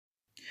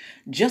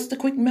Just a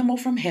quick memo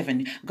from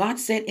heaven. God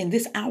said in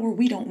this hour,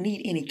 we don't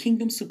need any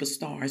kingdom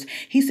superstars.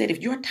 He said,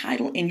 if your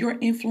title and your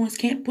influence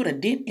can't put a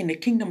dent in the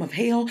kingdom of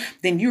hell,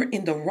 then you're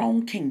in the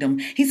wrong kingdom.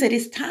 He said,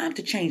 it's time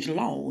to change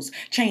laws,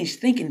 change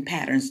thinking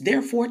patterns,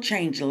 therefore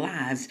change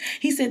lives.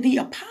 He said, the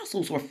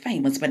apostles were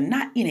famous, but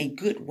not in a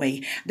good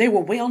way. They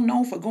were well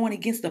known for going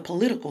against the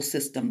political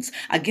systems,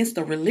 against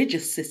the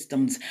religious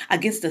systems,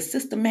 against the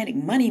systematic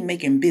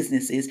money-making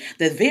businesses,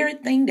 the very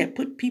thing that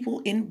put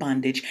people in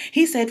bondage.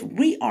 He said,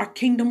 we are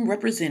kingdom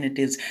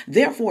representatives.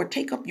 Therefore,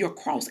 take up your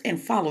cross and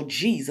follow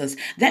Jesus.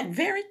 That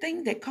very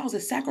thing that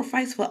causes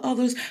sacrifice for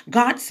others,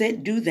 God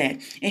said, do that.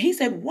 And he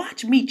said,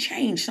 watch me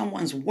change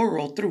someone's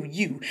world through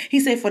you. He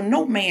said, for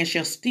no man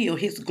shall steal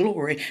his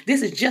glory.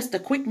 This is just a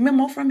quick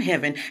memo from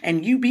heaven,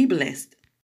 and you be blessed.